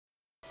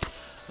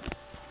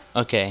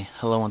Okay,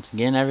 hello once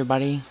again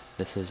everybody.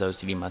 This is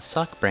OCD Must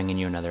Suck bringing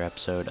you another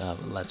episode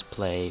of Let's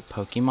Play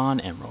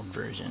Pokemon Emerald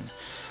version.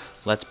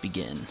 Let's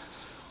begin.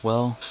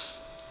 Well,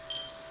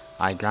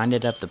 I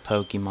grinded up the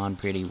Pokemon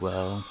pretty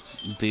well.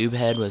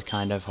 Boobhead was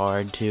kind of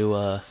hard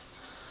to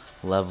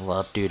level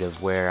up due to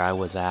where I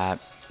was at.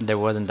 There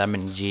wasn't that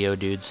many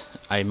Geodudes.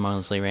 I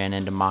mostly ran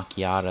into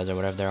Macchiatas or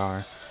whatever there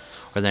are,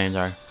 or their names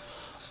are.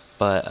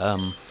 But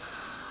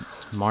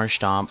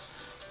Marshtomp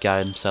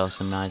got himself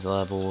some nice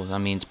levels. I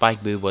mean,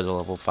 Spike Boob was a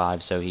level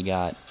 5, so he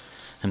got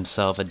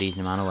himself a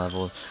decent amount of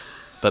levels.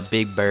 But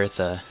Big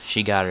Bertha,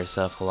 she got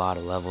herself a lot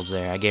of levels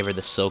there. I gave her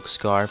the Silk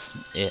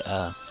Scarf. It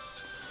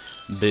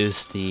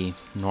boosts the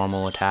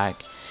normal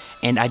attack.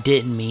 And I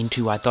didn't mean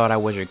to. I thought I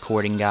was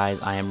recording,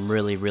 guys. I am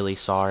really, really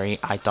sorry.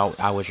 I thought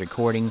I was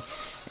recording,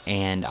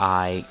 and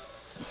I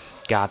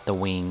got the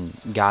wing.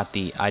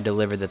 I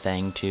delivered the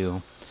thing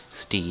to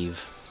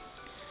Steve.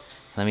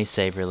 Let me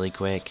save really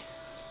quick.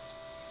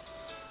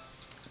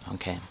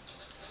 Okay.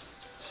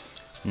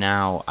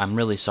 Now, I'm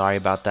really sorry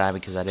about that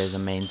because that is a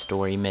main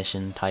story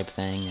mission type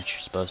thing that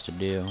you're supposed to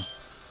do.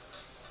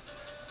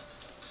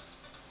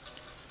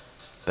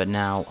 But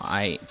now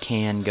I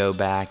can go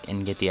back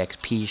and get the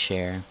XP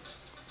share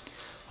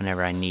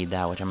whenever I need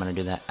that, which I'm going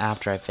to do that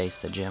after I face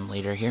the gym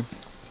leader here.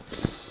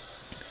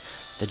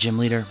 The gym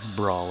leader,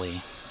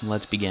 Brawly.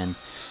 Let's begin.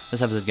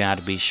 This episode's going to have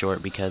to be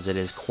short because it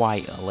is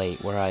quite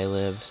late where I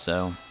live,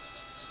 so...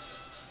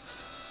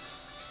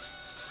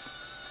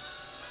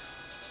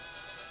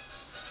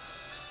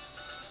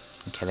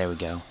 Okay, there we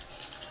go.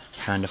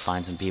 Trying to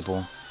find some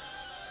people.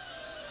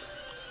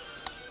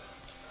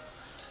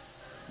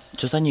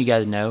 Just letting you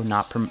guys know,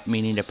 not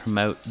meaning to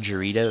promote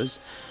Doritos,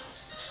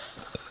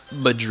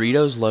 but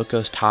Doritos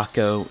Locos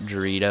Taco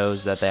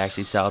Doritos that they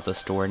actually sell at the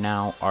store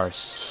now are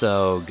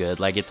so good.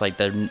 Like, it's like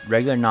the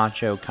regular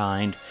nacho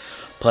kind,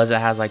 plus it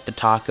has like the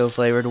taco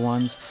flavored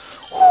ones.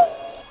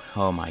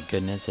 Oh my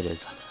goodness, it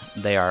is.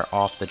 They are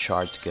off the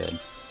charts good.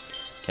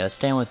 Okay, let's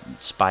stand with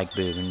Spike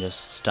Boob and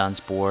just Stun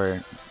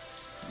Spore,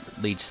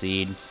 Leech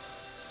Seed,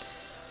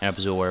 and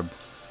Absorb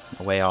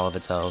away all of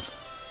its health.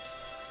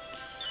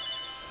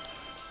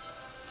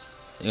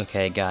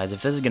 Okay, guys,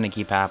 if this is going to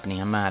keep happening,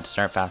 I'm going to have to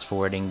start fast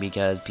forwarding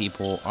because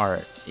people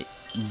are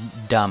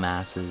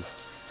dumbasses.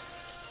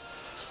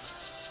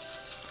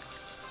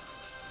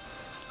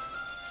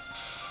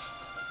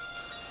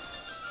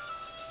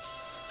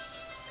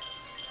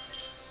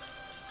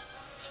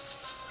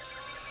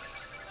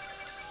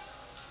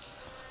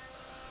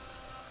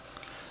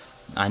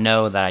 I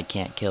know that I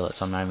can't kill it,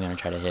 so I'm not even going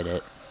to try to hit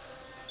it.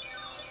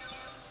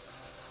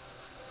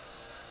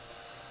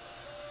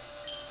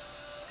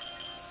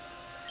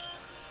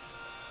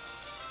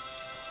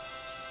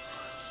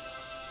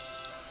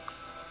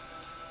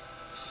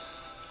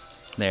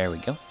 There we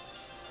go.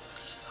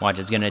 Watch,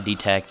 it's gonna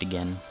detect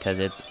again, cause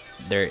it's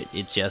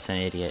just an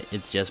idiot.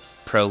 It's just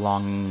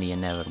prolonging the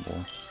inevitable.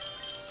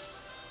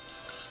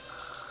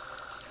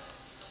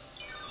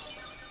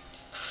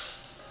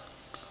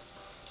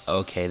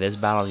 Okay, this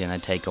battle's gonna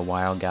take a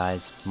while,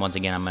 guys. Once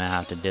again, I'm gonna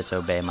have to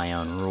disobey my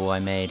own rule I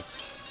made.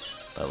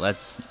 But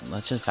let's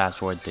just fast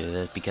forward through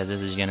this because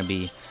this is gonna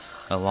be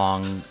a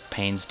long,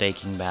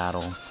 painstaking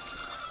battle.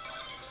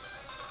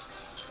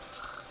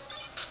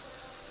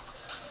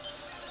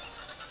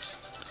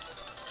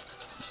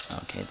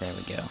 Okay, there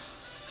we go.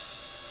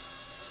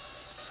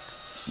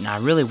 Now, I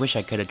really wish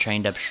I could have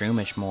trained up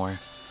Shroomish more.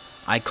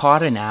 I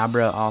caught an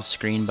Abra off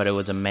screen, but it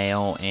was a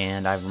male,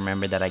 and I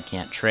remembered that I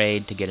can't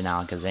trade to get an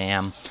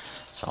Alakazam.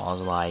 So I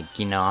was like,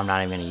 you know, I'm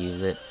not even going to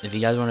use it. If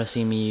you guys want to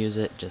see me use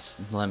it, just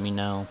let me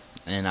know,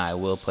 and I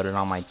will put it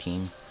on my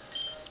team.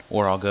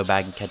 Or I'll go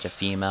back and catch a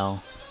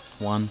female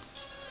one.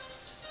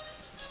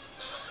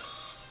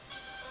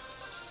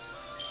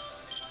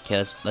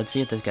 Okay, let's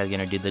see if this guy's going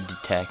to do the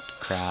detect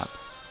crap.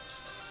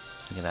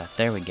 Look at that.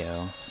 There we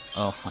go.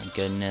 Oh my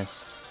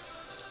goodness.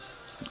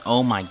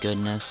 Oh my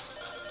goodness.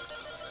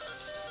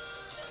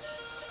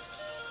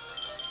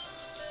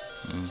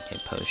 Okay,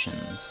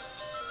 potions.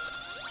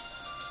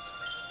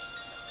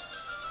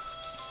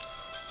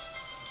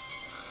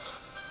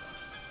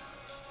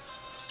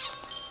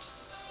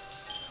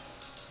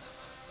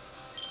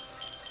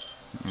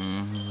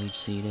 Leech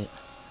Seed it.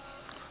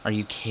 Are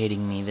you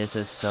kidding me? This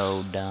is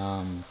so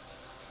dumb.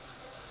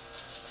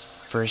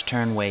 First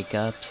turn wake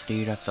ups,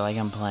 dude. I feel like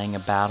I'm playing a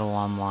battle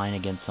online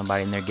against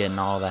somebody and they're getting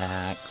all the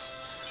hacks.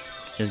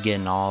 Just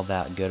getting all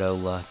that good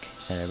old luck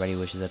that everybody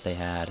wishes that they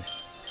had.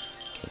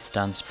 Okay,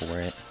 Stun Spore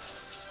it.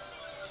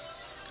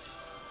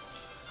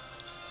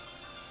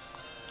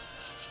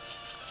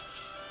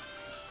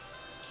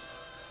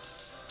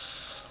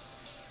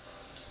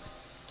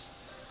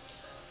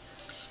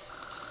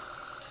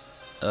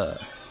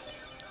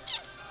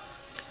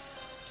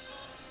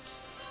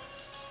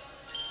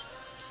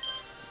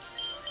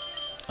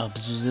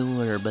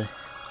 Absorb.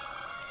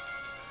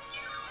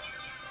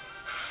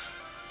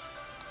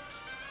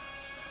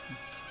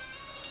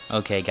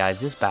 Okay, guys,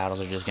 these battles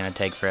are just gonna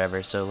take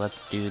forever, so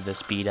let's do the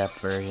speed up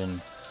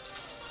version.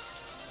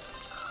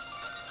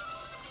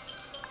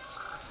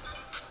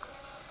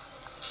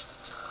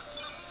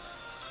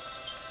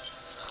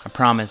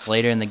 promise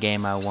later in the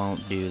game I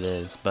won't do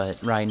this,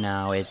 but right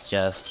now it's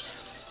just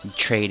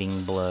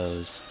trading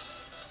blows.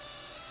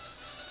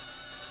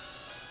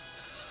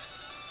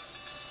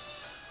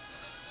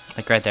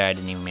 Like right there, I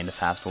didn't even mean to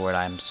fast forward.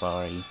 I'm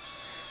sorry.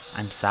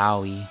 I'm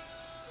sorry.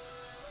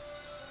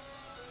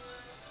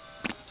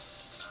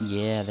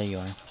 Yeah, there you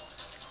are.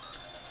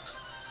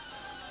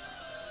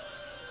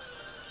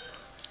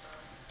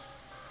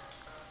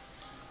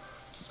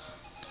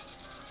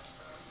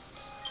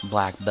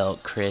 Black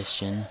belt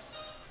Christian.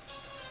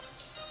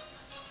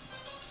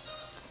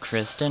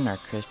 Kristen or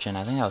Christian?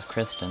 I think that was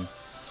Kristen.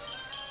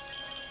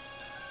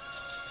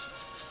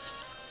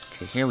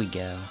 Okay, here we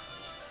go.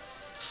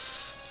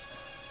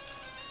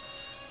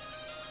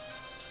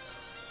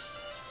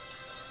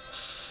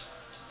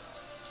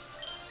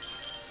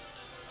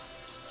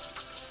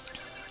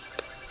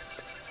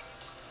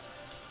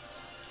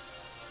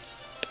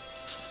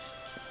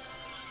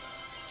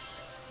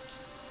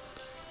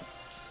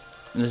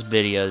 This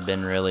video has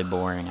been really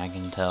boring, I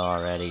can tell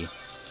already,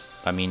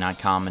 by me not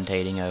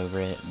commentating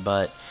over it,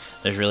 but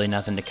there's really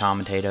nothing to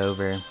commentate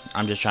over.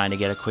 I'm just trying to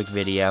get a quick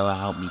video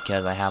out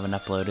because I haven't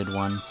uploaded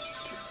one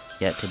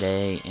yet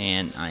today,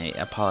 and I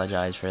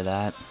apologize for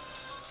that.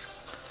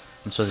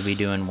 I'm supposed to be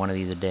doing one of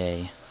these a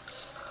day.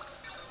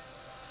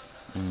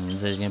 And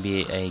there's going to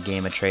be a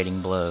game of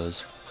trading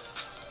blows.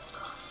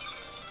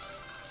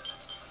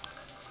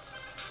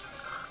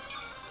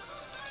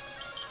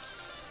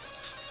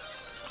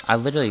 I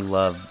literally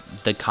love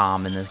the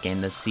comm in this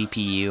game. The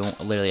CPU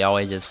literally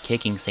always just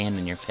kicking sand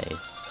in your face.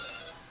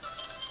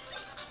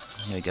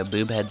 Here we go.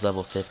 Boobhead's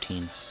level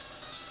 15.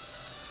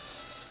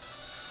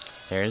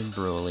 There's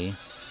Broly.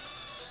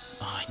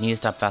 Oh, I need to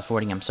stop fast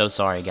forwarding. I'm so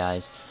sorry,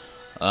 guys.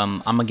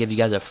 I'm gonna give you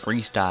guys a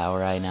freestyle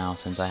right now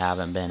since I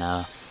haven't been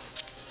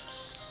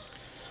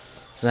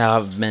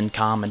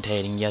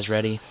commentating. You guys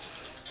ready?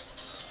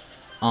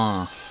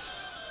 I'm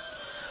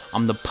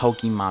the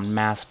Pokemon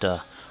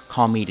Master.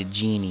 Call me the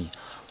Genie.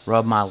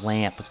 Rub my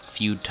lamp a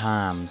few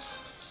times.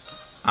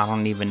 I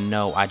don't even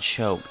know I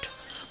choked.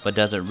 But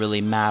doesn't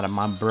really matter,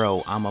 my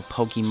bro. I'm a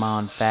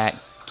Pokemon fat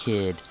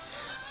kid.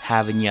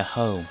 Having your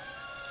hoe.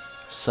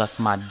 Suck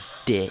my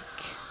dick.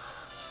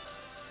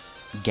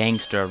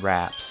 Gangster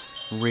raps.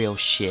 Real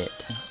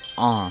shit.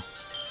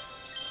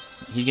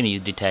 He's gonna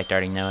use detect, I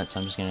already know it, so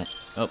I'm just gonna...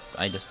 Oh,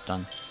 I just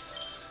done.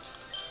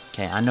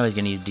 Okay, I know he's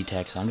gonna use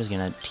detect, so I'm just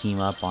gonna team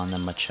up on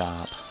them a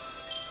chop.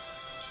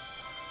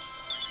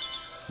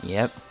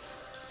 Yep.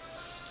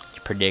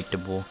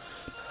 Predictable.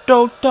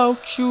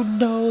 Don't you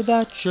know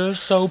that you're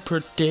so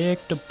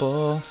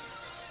predictable?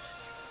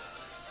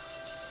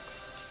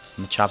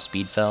 My chop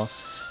speed fell.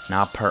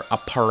 Now I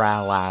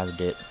paralyzed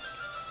it.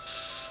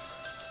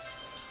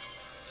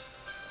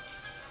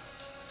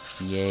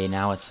 Yay,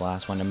 now it's the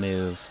last one to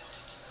move.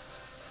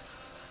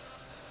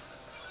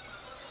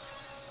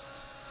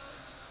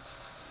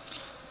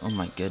 Oh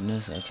my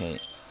goodness, okay.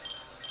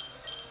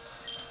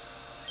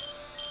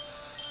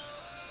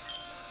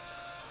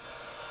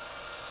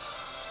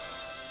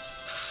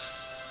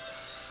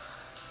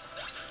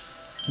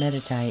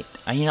 Meditite.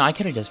 You know, I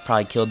could have just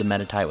probably killed the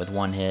Meditite with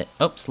one hit.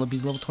 Oh,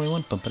 Slippy's level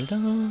 21.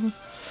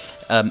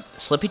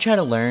 Slippy tried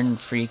to learn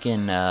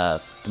freaking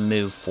the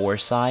move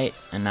Foresight,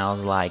 and I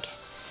was like,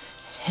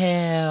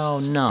 hell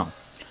no.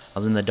 I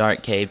was in the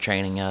Dark Cave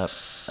training up.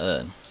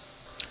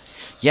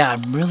 Yeah,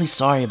 I'm really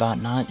sorry about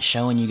not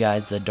showing you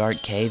guys the Dark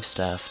Cave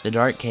stuff. The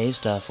Dark Cave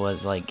stuff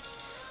was, like,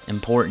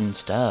 important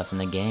stuff in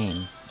the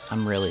game.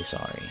 I'm really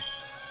sorry.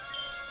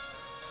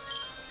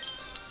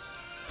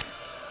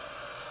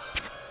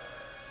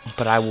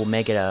 But I will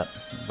make it up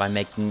by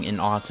making an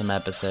awesome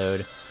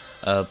episode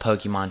of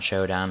Pokemon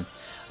Showdown.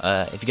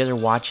 If you guys are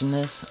watching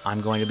this,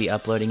 I'm going to be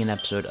uploading an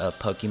episode of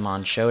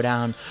Pokemon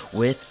Showdown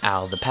with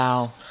Al the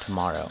Pal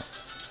tomorrow.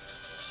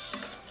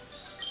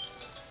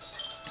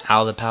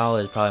 Al the Pal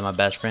is probably my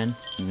best friend.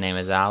 His name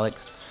is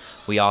Alex.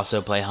 We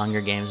also play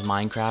Hunger Games,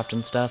 Minecraft,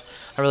 and stuff.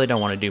 I really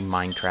don't want to do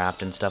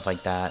Minecraft and stuff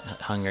like that.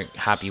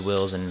 Happy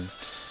Wheels and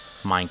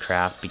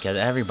Minecraft, because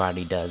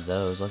everybody does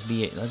those. Let's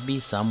be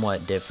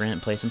somewhat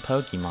different. Play some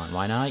Pokemon.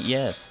 Why not?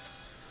 Yes.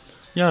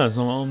 Yes,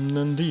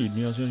 indeed.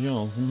 Yes, yes,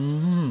 yes.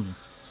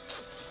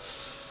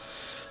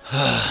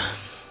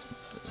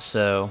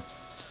 So,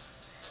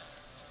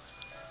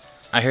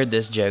 I heard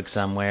this joke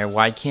somewhere.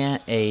 Why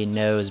can't a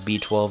nose be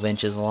 12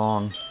 inches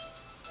long?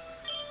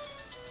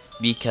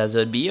 Because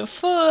it'd be a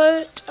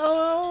foot.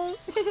 Oh.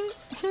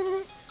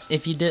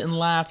 If you didn't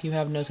laugh, you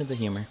have no sense of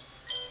humor.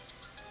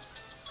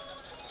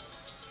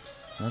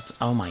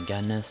 Oh my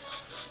goodness.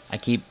 I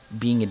keep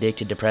being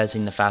addicted to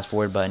pressing the fast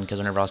forward button because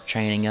whenever I was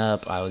training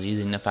up, I was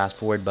using the fast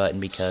forward button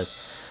because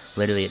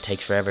literally it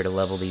takes forever to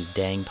level these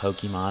dang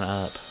Pokemon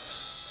up.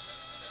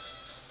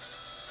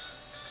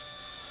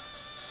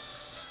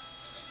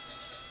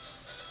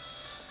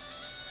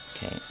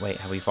 Okay, wait,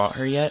 have we fought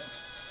her yet?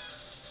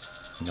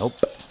 Nope.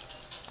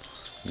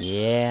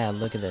 Yeah,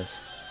 look at this.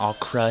 I'll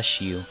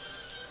crush you.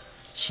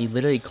 She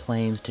literally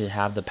claims to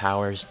have the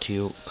powers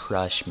to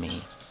crush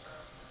me.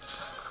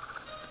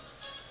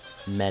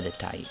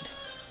 Meditite.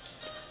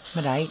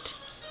 Meditite.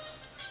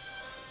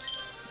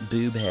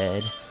 Boob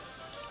Head.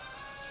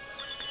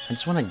 I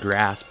just want to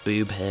grasp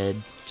Boob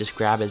Head. Just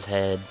grab his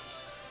head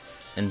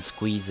and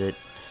squeeze it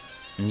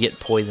and get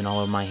poison all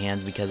over my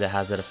hands because it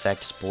has that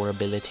effect, Spore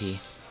ability.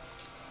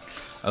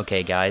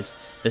 Okay guys,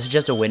 this is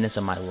just a witness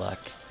of my luck.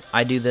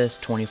 I do this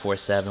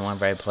 24/7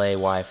 whenever I play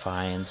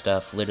Wi-Fi and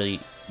stuff. Literally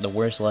the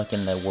worst luck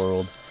in the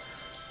world.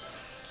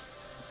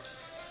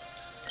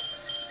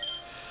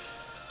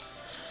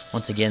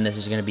 Once again, this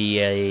is going to be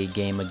a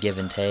game of give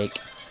and take,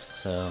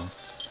 so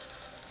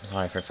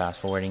sorry for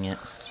fast forwarding it.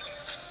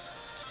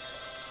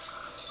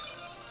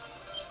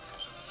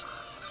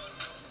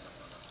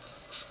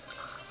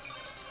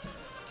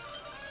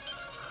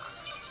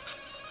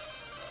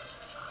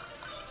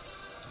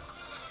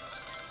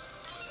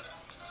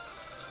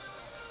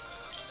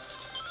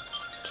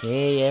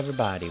 Okay,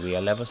 everybody, we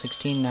are level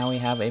 16. Now we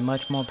have a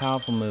much more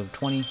powerful move,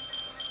 20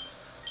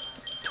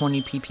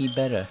 PP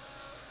better.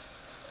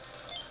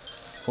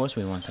 Of course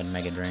we want that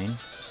Mega Drain.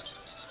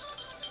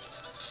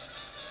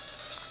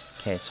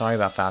 Okay, sorry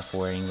about fast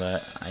forwarding,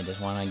 but I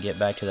just want to get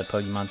back to the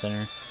Pokemon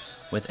Center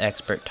with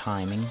expert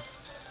timing.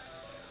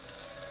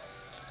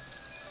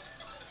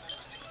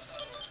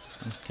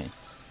 Okay.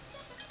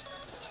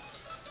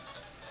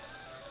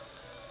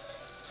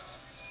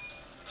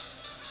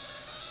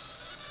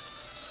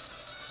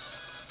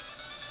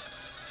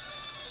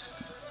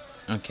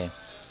 Okay,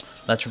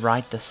 let's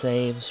write the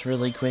saves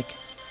really quick.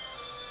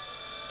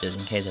 Just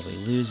in case if we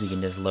lose, we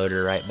can just load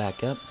her right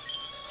back up.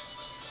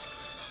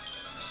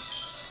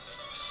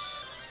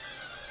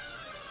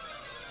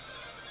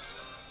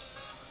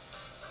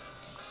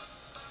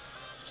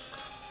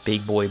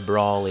 Big Boy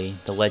Brawly,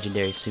 the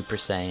legendary Super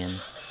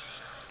Saiyan.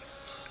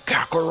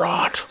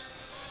 Kakarot!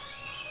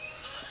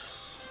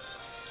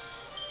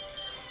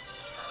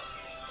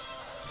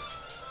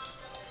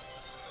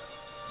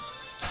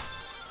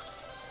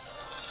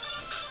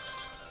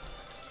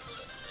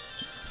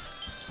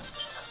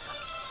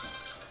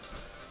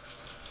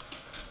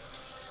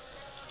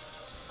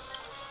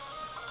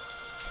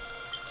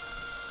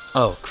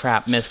 Oh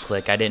crap,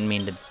 misclick. I didn't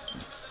mean to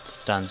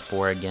stun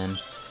Spore again.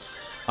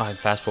 Oh, I'm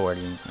fast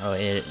forwarding. Oh,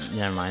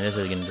 never mind. This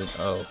is gonna do.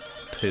 Oh,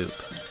 poop.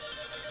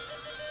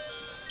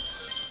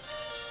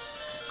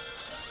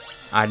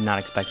 I did not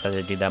expect that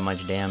to do that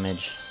much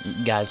damage.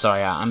 Guys,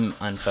 sorry, I'm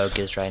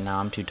unfocused right now.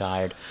 I'm too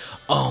tired.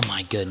 Oh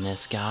my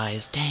goodness,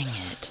 guys. Dang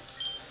it.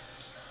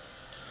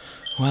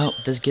 Well,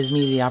 this gives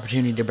me the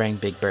opportunity to bring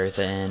Big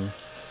Bertha in,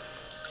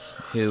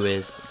 who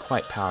is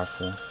quite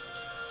powerful.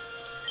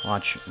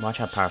 Watch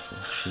how powerful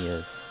she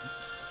is.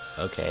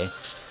 Okay.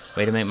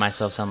 Way to make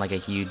myself sound like a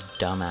huge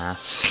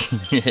dumbass.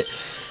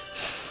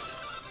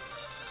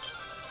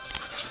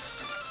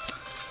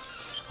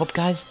 Hope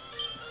guys.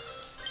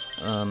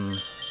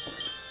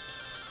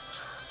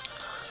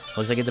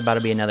 Looks like it's about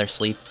to be another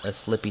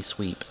slippy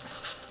sweep.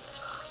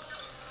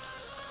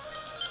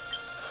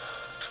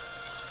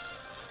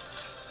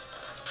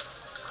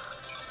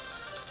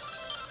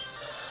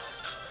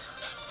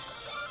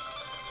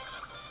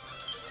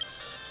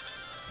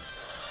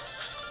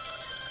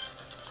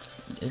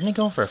 Isn't it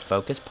going for a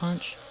focus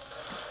punch?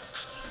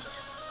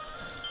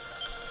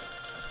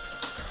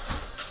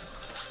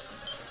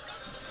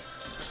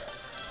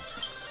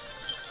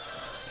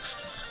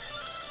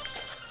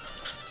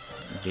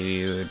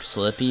 Dude,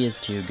 Slippy is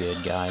too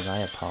good, guys. I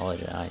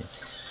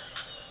apologize.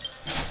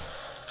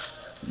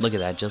 Look at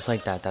that, just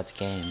like that. That's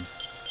game.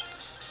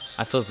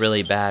 I feel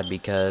really bad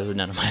because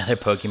none of my other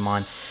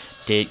Pokemon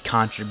did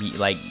contribute,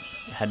 like,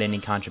 had any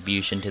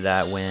contribution to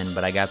that win,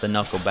 but I got the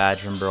Knuckle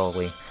Badge from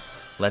Broly.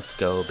 Let's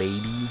go,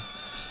 baby.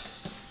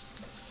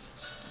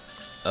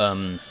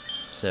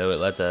 So it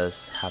lets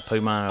us have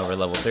Pokemon over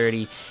level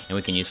 30, and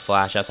we can use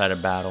Flash outside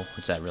of battle,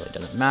 which that really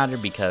doesn't matter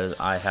because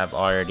I have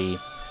already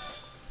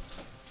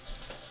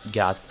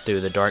got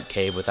through the Dark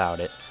Cave without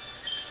it.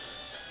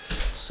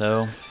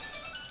 So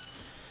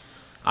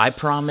I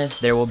promise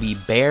there will be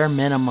bare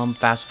minimum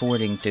fast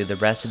forwarding through the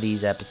rest of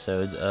these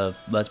episodes of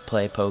Let's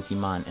Play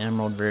Pokemon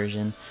Emerald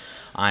version.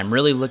 I'm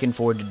really looking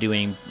forward to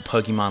doing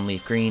Pokemon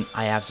Leaf Green.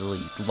 I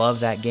absolutely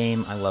love that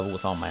game. I love it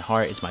with all my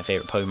heart. It's my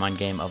favorite Pokemon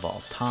game of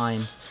all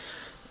times.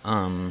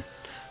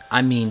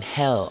 I mean,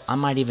 hell, I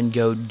might even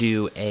go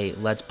do a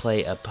Let's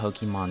Play a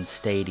Pokemon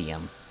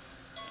Stadium.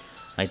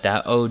 Like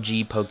that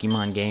OG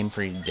Pokemon game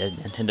for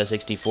Nintendo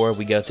 64.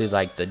 We go through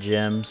like the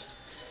gyms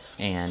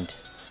and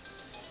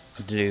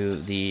do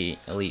the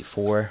Elite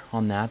Four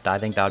on that. I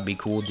think that would be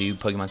cool. Do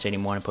Pokemon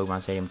Stadium 1 and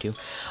Pokemon Stadium 2.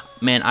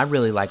 Man, I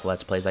really like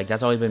Let's Plays. Like,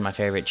 that's always been my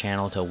favorite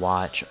channel to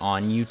watch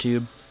on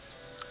YouTube.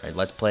 Right,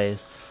 Let's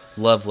Plays.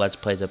 Love Let's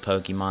Plays of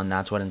Pokemon.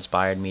 That's what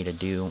inspired me to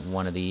do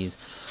one of these.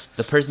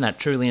 The person that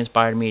truly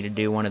inspired me to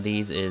do one of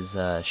these is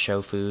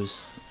Shofu's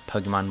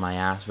Pokemon My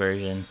Ass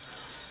version.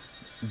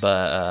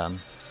 But,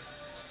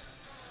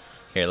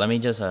 here, let me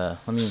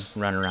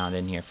run around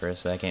in here for a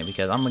second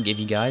because I'm going to give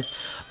you guys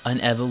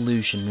an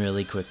evolution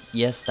really quick.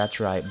 Yes, that's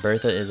right.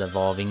 Bertha is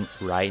evolving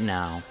right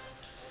now.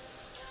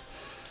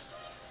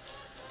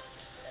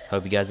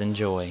 Hope you guys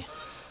enjoy.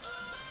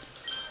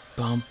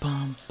 Bum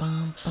bum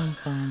bum bum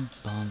bum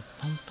bum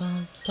bum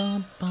bum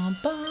bum bum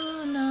bum.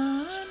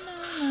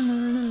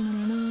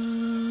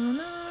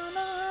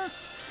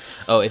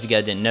 Oh, if you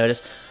guys didn't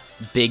notice,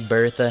 Big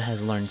Bertha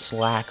has learned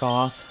Slack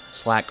Off,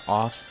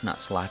 not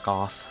Slack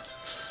Off.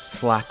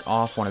 Slack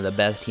Off, one of the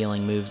best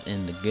healing moves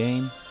in the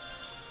game.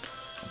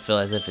 I feel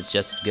as if it's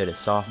just as good as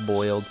Soft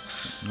Boiled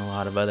and a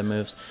lot of other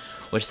moves,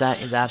 which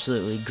that is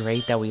absolutely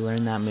great that we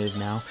learned that move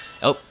now.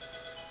 Oh,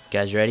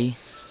 guys ready?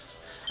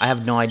 I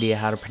have no idea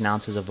how to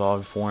pronounce her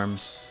evolved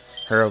forms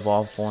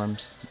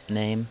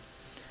name.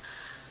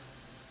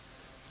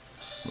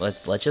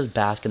 Let's just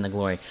bask in the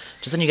glory.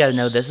 Just letting you guys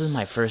know, this is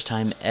my first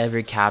time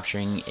ever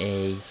capturing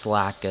a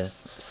Slack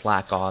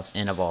Off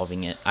and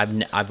evolving it.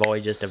 I've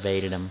always just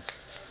evaded them.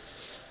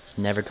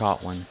 Never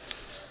caught one.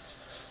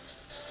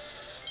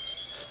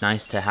 It's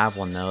nice to have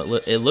one though.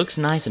 It looks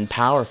nice and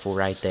powerful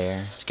right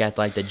there. It's got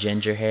like the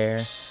ginger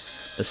hair,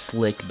 the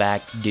slick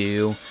back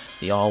do,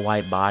 the all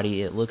white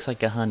body. It looks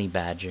like a honey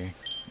badger.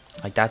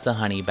 Like that's a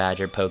honey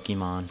badger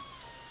Pokemon.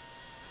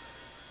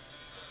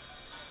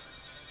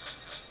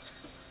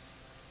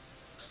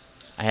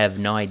 I have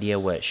no idea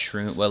what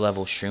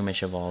level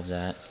Shroomish evolves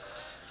at.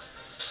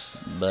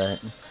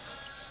 But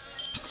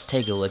let's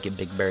take a look at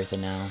Big Bertha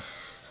now.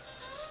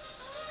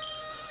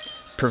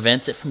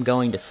 Prevents it from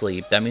going to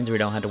sleep. That means we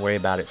don't have to worry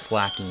about it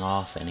slacking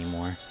off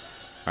anymore.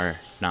 Or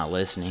not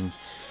listening.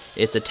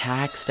 Its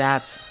attack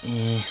stats,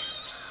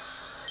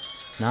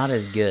 not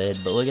as good.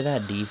 But look at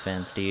that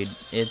defense, dude.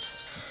 It's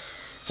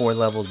 4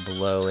 levels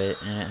below it,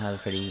 and it has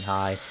pretty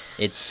high.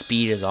 Its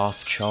speed is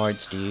off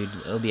charts, dude.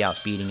 It'll be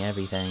outspeeding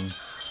everything.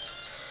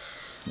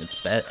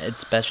 Its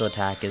special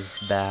attack is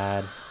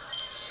bad.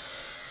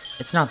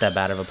 It's not that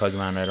bad of a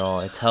Pokemon at all.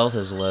 Its health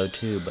is low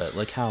too, but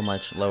look how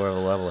much lower of a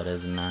level it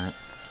is than that.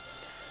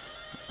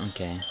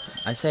 Okay,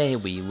 I say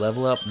we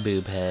level up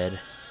Boobhead.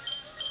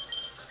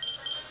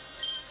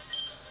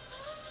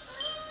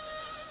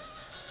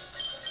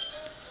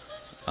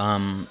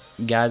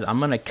 Guys, I'm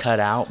gonna cut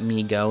out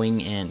me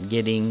going and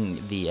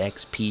getting the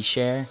XP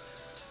share.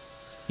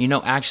 You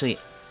know, actually,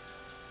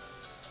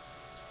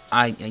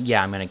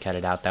 yeah, I'm gonna cut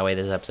it out. That way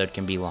this episode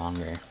can be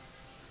longer.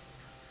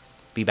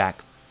 Be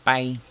back.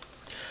 Bye.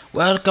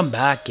 Welcome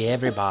back,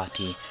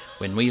 everybody.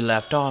 When we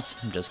left off,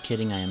 I'm just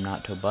kidding, I am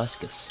not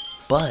Tobuscus.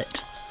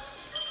 But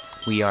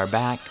we are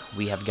back.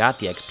 We have got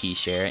the XP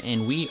share,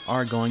 and we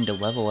are going to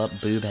level up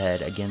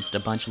Boobhead against a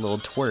bunch of little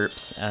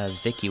twerps, as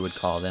Vicky would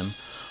call them,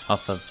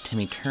 off of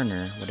Timmy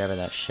Turner, whatever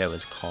that show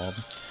is called.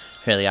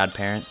 Fairly Odd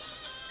Parents.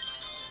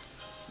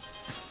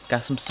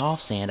 Got some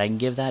soft sand. I can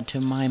give that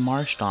to my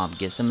Marshtomp.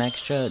 Get some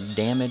extra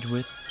damage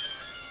with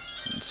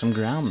some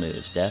ground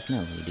moves.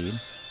 Definitely, dude.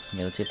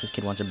 Okay, let's see if this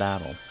kid wants a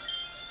battle.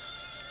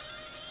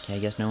 Okay, I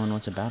guess no one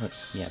wants to battle.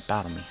 Yeah,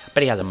 battle me. I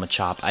bet he has a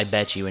Machop. I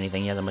bet you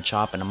anything he has a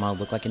Machop, and I'm gonna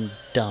look like a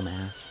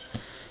dumbass.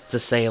 It's a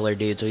sailor,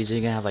 dude, so he's either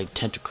gonna have like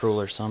Tentacruel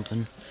or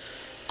something.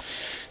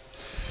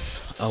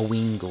 A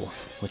Wingull,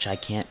 which I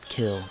can't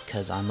kill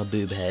because I'm a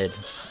Boobhead.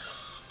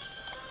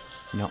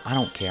 No, I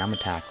don't care. I'm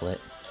gonna tackle it.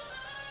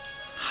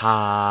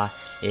 Ha!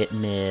 It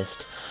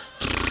missed.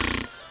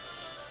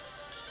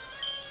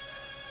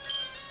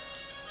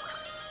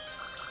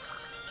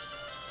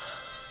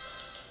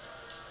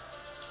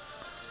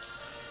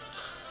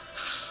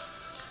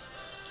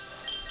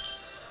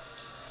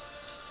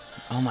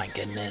 Oh my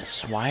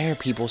goodness, why are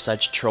people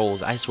such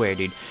trolls? I swear,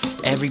 dude,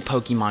 every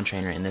Pokemon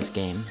trainer in this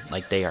game,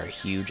 like, they are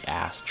huge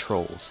ass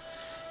trolls.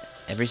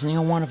 Every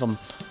single one of them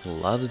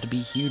loves to be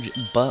huge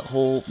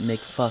butthole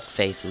McFuck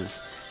faces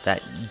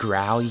that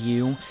growl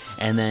you,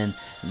 and then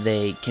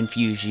they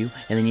confuse you,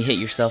 and then you hit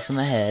yourself in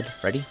the head.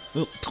 Ready?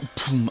 Oh, boom,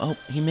 boom. Oh,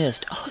 he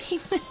missed. Oh, he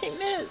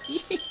missed.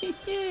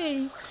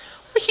 Yay!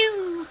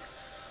 Woohoo!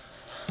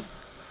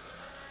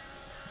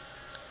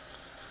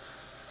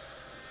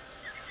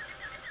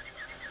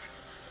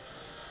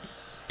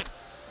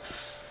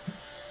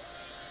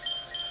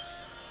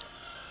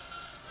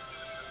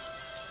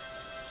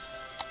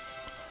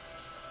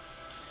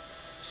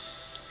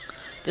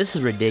 This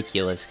is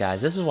ridiculous,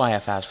 guys. This is why I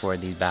fast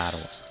forward these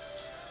battles.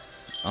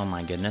 Oh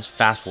my goodness.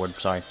 Fast forward,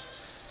 sorry.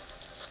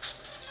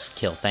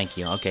 Kill, thank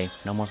you. Okay,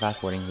 no more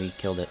fast forwarding. We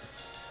killed it.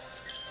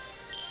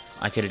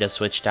 I could have just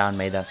switched out and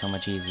made that so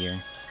much easier.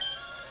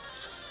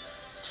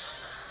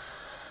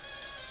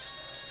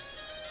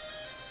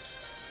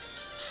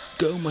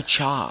 Go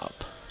Machop.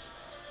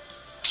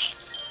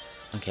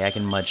 Okay, I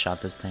can mud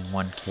shot this thing.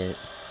 One hit.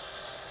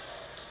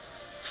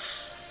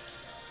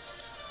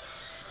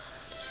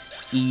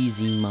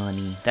 Easy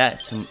money.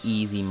 That's some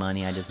easy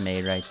money I just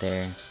made right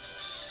there.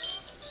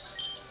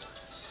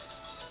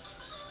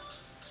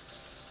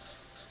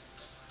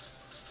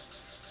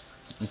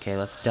 Okay,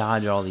 let's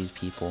dodge all these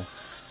people.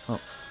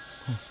 Oh,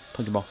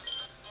 Pokeball.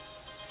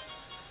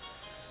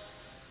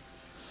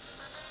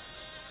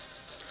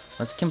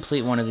 Let's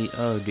complete one of the.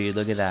 Oh, dude,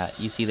 look at that.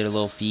 You see their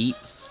little feet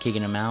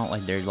kicking them out?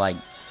 Like they're like,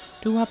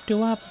 do up.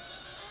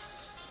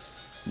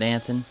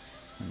 Dancing.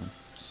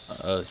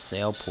 Oh,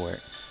 Sailport.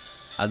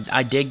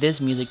 I dig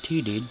this music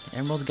too, dude.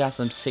 Emerald's got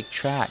some sick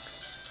tracks.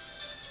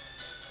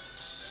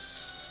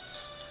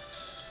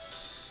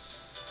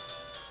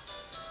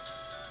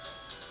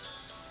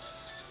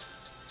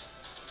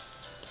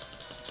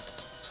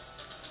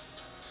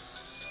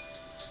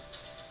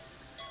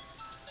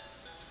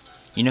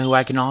 You know who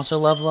I can also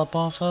level up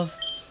off of?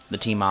 The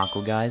Team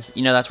Aqua guys.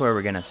 You know, that's where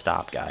we're gonna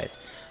stop, guys.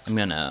 I'm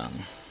gonna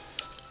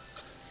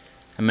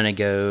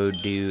go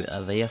do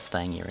this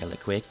thing here really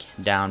quick.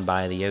 Down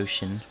by the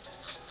ocean.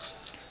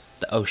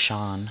 The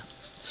ocean.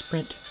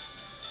 Sprint.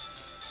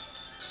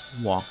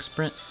 Walk,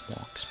 sprint,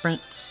 walk,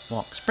 sprint,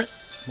 walk, sprint,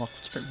 walk,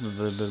 sprint,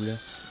 blah, blah, blah.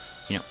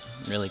 You know,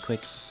 really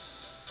quick.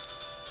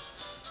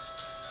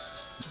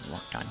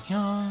 Walk down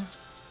here.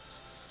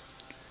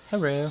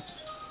 Hello.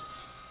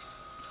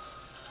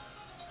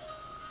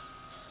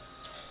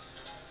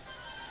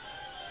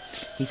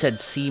 He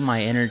said, see,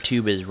 my inner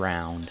tube is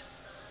round.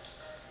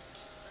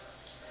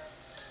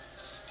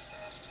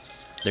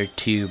 They're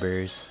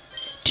tubers.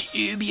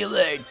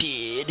 Tubular,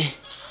 dude.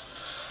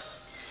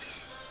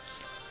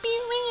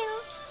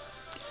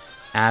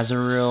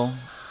 Azurill,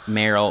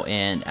 Meryl,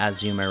 and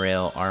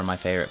Azumarill are my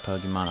favorite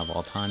Pokemon of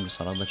all time. Just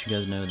thought I'd let you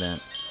guys know that.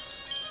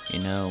 You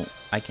know,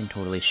 I can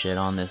totally shit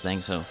on this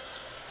thing, so...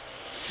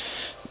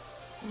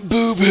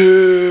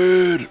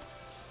 Boobhead!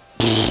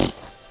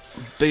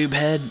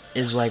 Boobhead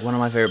is like one of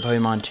my favorite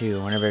Pokemon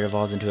too, whenever it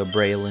evolves into a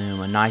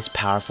Breloom. A nice,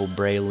 powerful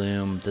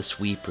Breloom, the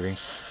Sweeper.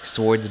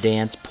 Swords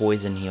Dance,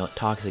 Poison Heal,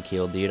 Toxic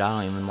Heal, dude.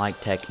 I don't even like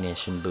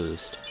Technician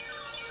Boost.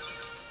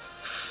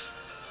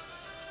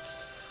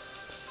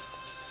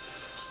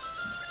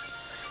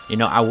 You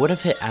know, I would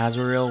have hit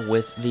Azurill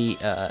with the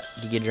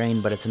Giga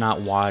Drain, but it's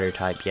not water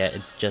type yet.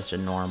 It's just a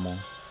normal.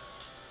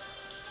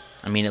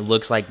 I mean, it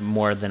looks like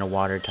more than a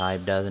water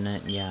type, doesn't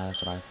it? Yeah,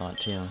 that's what I thought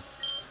too.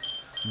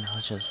 No,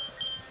 it's just...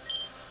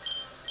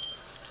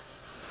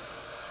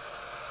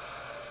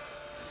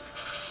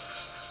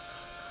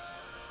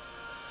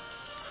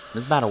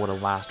 This battle would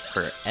have lasted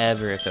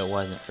forever if it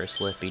wasn't for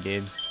Slippy,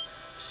 dude.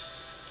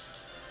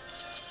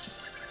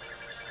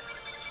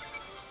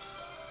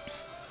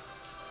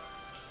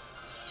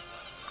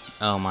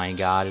 Oh my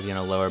god, he's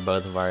gonna lower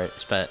both of our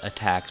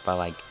attacks by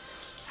like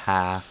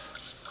half.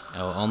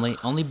 Oh,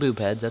 only boob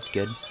heads, that's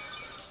good.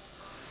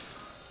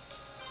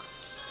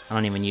 I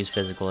don't even use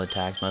physical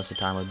attacks most of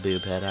the time with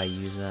boob head, I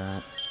use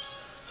that.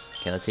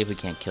 Okay, let's see if we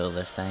can't kill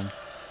this thing.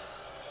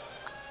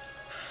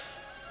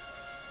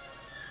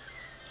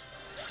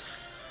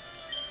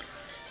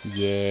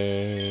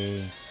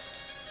 Yay.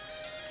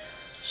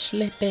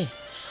 Slippy.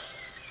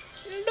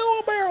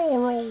 No barrel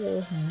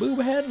roll,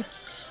 boob head.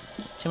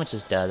 See how much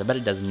this does. I bet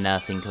it does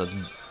nothing because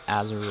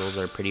Azurills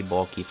are pretty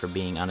bulky for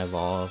being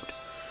unevolved.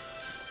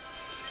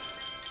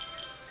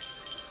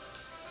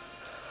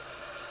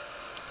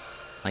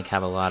 Like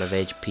have a lot of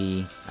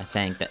HP. I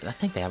think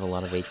they have a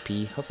lot of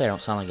HP. Hopefully I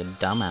don't sound like a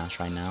dumbass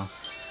right now.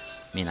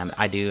 I mean,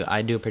 I do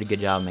a pretty good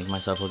job of making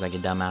myself look like a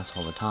dumbass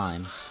all the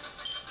time.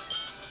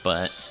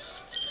 But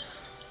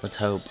let's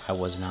hope I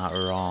was not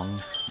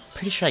wrong.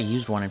 Pretty sure I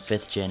used one in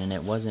 5th gen and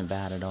it wasn't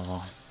bad at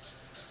all.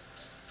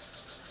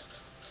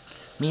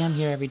 Me, I'm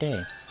here every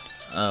day.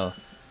 Oh.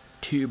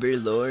 Tuber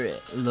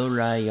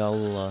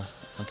Loriola.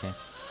 Okay.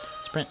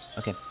 Sprint.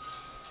 Okay.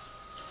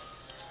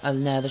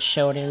 Another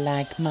shorty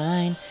like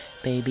mine.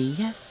 Baby,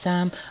 yes,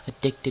 I'm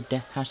addicted to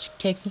how she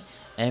kicks it.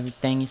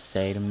 Everything you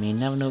say to me,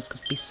 never knew it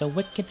could be so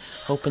wicked.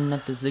 Hoping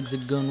that the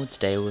Zigzagoon would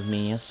stay with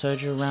me. I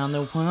search around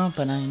the world,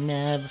 but I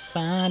never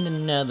find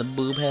another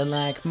boob head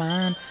like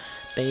mine.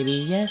 Baby,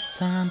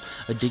 yes, I'm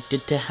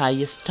addicted to how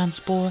you stun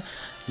spore.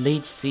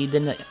 Leech seed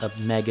and a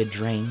mega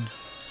drain.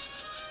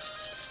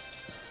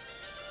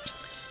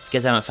 If you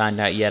guys haven't found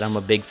out yet, I'm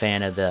a big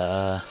fan of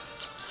the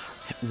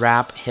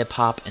rap,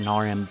 hip-hop, and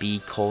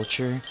R&B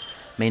culture.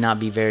 May not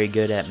be very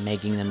good at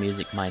making the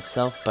music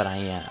myself, but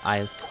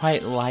I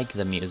quite like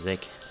the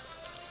music.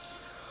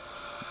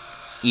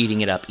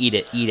 Eating it up. Eat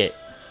it. Eat it.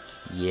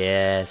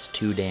 Yes,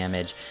 2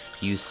 damage.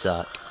 You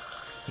suck.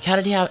 Like, how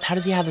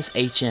does he have this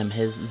HM?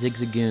 His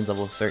Zigzagoon's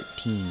level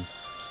 13.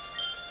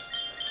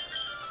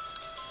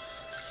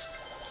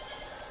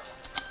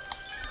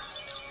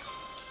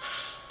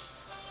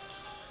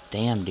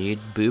 Damn, dude.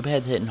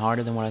 Boobhead's hitting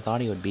harder than what I thought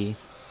he would be.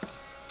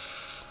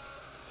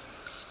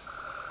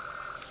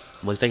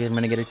 Looks like I'm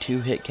going to get a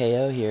 2-hit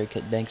KO here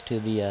thanks to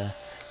the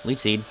Leech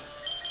Seed.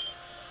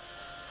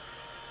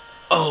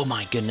 Oh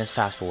my goodness,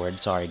 fast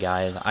forward. Sorry,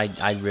 guys. I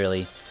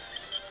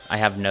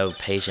have no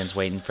patience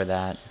waiting for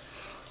that.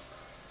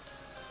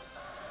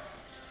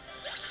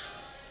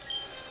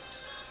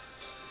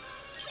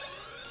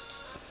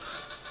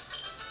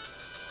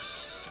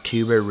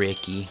 Tuber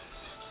Ricky.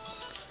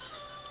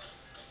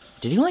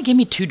 Did he only give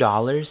me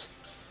 $2?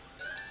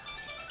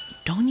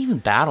 Don't even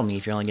battle me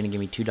if you're only going to give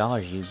me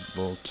 $2, you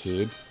little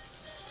kid.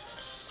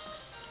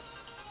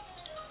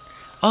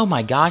 Oh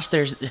my gosh,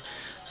 there's...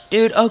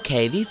 Dude,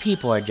 okay, these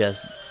people are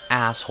just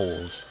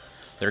assholes.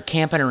 They're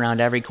camping around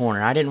every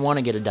corner. I didn't want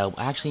to get a double...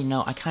 Actually,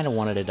 no, I kind of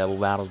wanted a double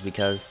battles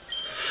because...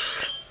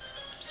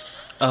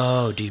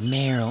 Oh, dude,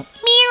 Meryl.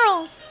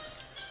 Meryl!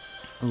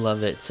 I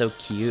love it. It's so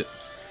cute.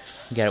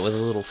 You got it with a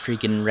little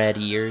freaking red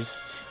ears.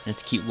 And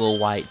its cute little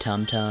white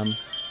tum-tum.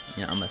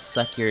 You know, I'm gonna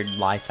suck your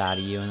life out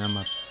of you, and I'm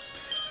gonna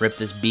rip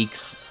this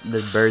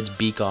bird's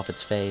beak off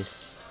its face.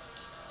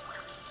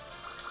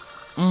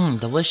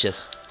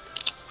 Delicious.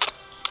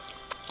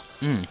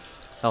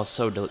 That was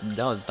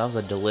that was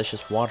a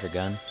delicious water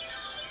gun.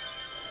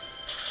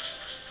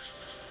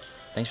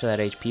 Thanks for that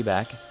HP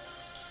back.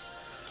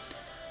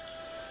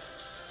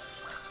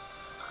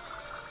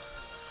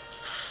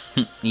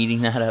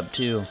 Eating that up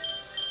too.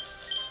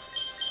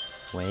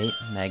 Wait,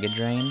 Mega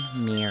Drain,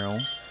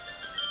 Meryl,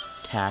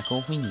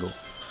 Tackle, Wingle.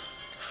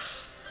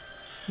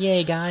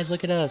 Yay guys,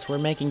 look at us, we're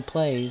making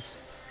plays.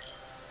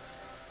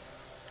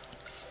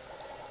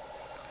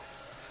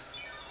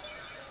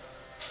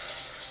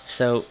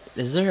 So,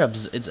 is there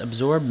it's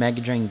Absorb,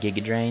 Mega Drain,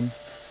 Giga Drain?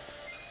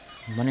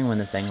 I'm wondering when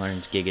this thing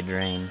learns Giga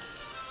Drain.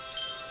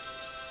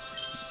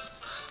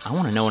 I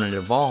want to know when it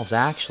evolves,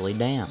 actually,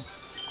 damn.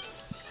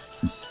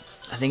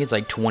 I think it's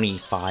like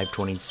 25,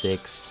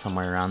 26,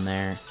 somewhere around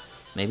there.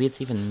 Maybe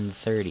it's even in the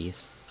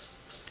 30s.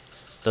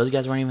 Those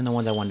guys weren't even the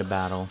ones I wanted to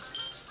battle.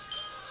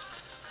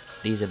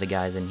 These are the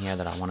guys in here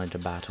that I wanted to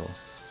battle.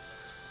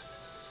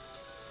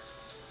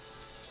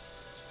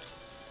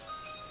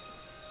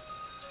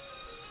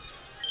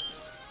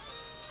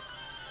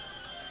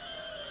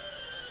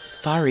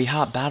 Fiery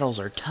hot battles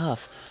are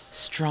tough,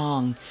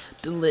 strong,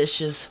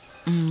 delicious.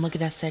 Look at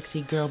that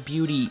sexy girl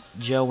beauty,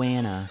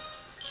 Joanna.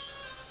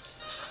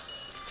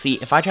 See,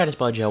 if I tried to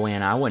spell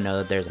Joanna, I wouldn't know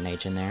that there's an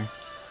H in there.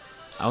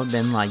 I would have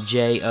been like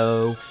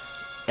Joanna.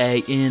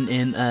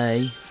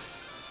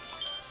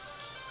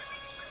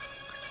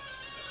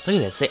 Look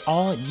at this. They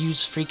all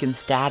use freaking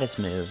status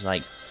moves.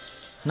 Like,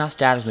 not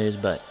status moves,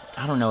 but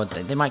I don't know what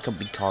they might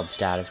be called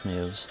status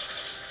moves.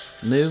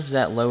 Moves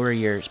that lower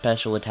your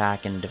special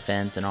attack and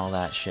defense and all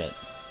that shit.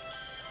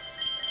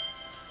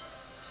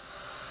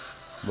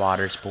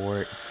 Water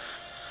sport.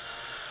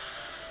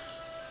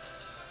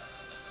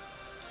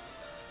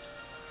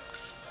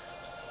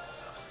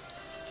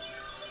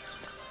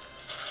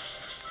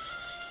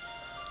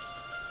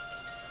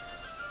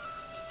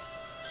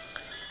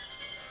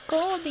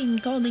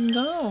 Golden,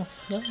 go.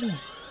 Golden.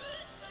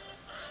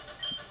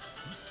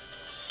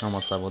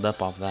 Almost leveled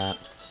up off that.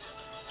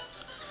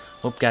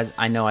 Well, guys,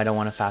 I know I don't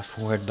want to fast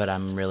forward, but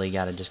I'm really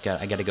I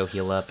gotta go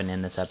heal up and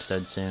end this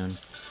episode soon.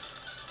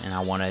 And I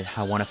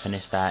wanna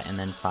finish that and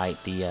then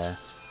fight the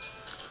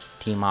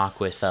Team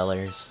Aqua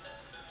fellers.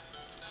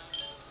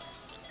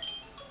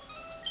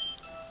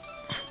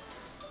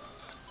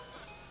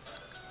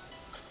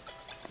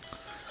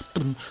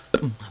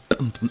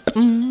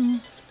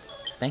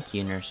 Thank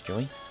you, Nurse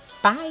Joy.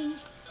 Bye.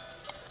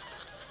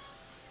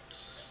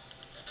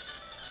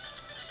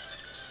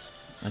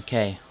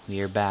 Okay,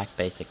 we are back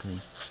basically.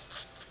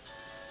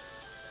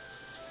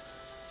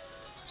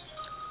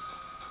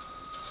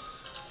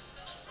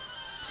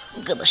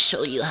 I'm gonna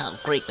show you how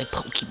great my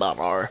Pokemon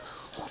are.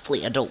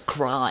 Hopefully I don't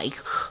cry.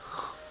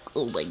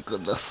 Oh my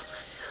goodness.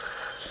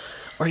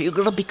 Are you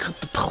gonna become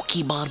the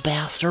Pokemon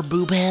Master,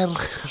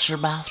 Boobhead? Is your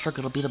master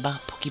gonna be the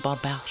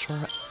Pokemon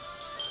Master?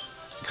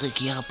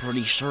 Yeah, I'm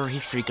pretty sure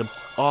he's freaking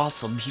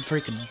awesome. He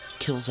freaking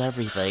kills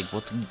everything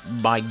with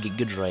my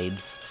Giga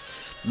Drains.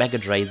 Mega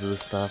Drains and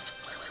stuff.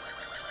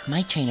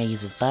 My trainer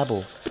uses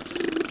Bubble.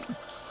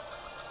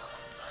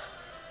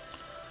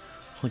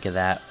 Look at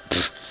that.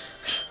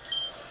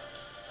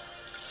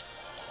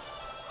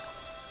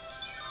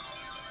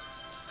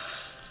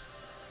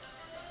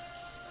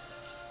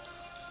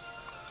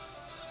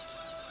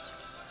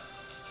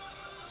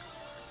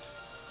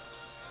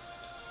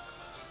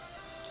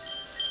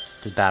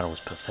 This battle was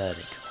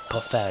pathetic.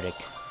 Pathetic.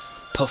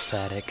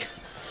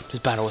 This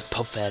battle was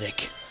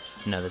pathetic.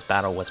 No, this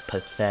battle was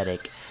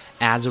pathetic.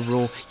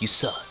 Azarul, you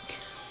suck.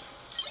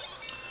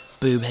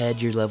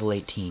 Boobhead, you're level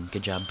 18.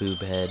 Good job,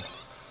 Boobhead.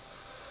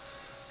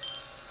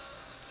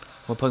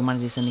 What Pokemon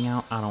is he sending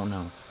out? I don't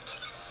know.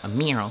 A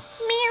Meryl.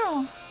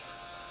 Meryl.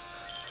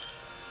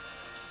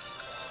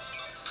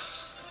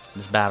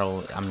 This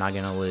battle, I'm not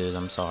gonna lose.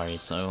 I'm sorry.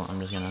 So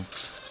I'm just gonna.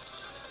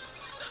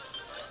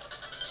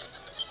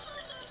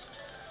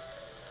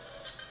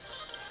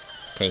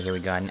 Okay, here we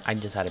go. I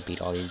just had to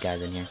beat all these guys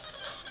in here.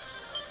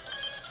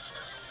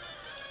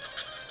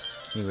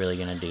 You really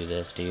gonna do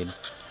this, dude?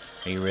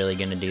 Are you really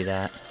gonna do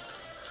that?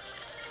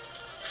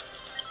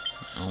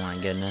 Oh my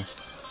goodness.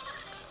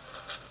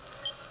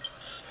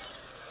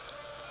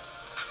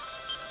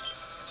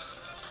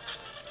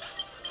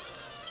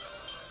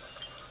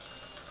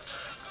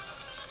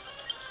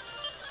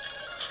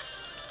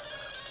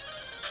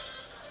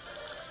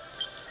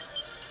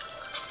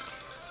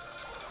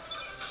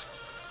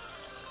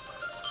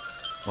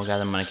 Well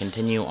guys, I'm gonna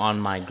continue on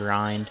my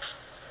grind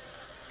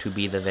to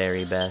be the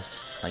very best,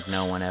 like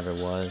no one ever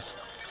was.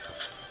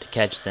 To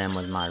catch them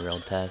was my real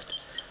test.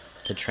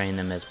 To train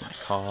them is my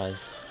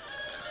cause.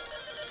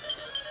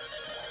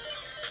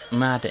 I'm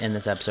gonna have to end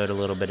this episode a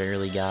little bit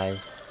early,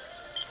 guys.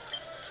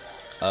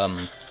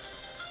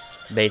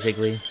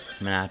 Basically,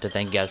 I'm gonna have to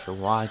thank you guys for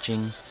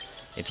watching.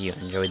 If you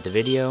enjoyed the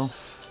video,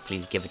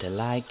 please give it a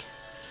like,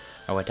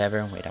 or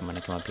whatever. Wait, I'm gonna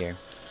come up here.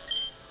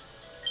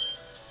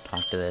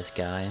 Talk to this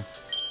guy.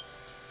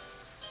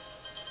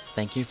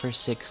 Thank you for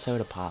 6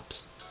 soda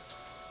pops.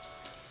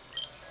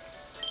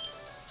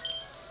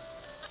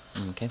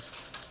 Okay.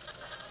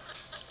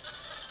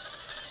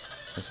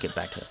 Let's get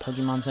back to the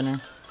Pokemon Center.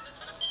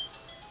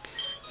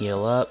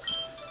 heal up.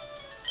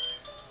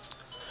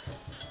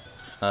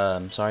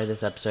 Sorry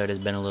this episode has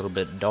been a little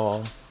bit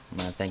dull. I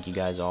want to thank you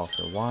guys all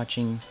for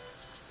watching.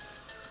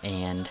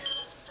 And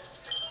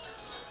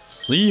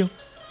see you.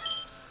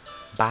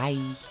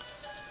 Bye.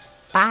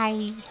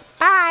 Bye.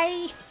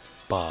 Bye.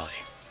 Bye.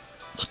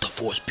 Let the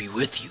force be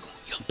with you,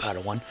 young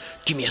Padawan.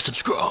 Give me a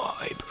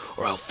subscribe,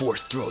 or I'll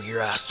force throw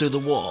your ass through the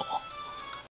wall.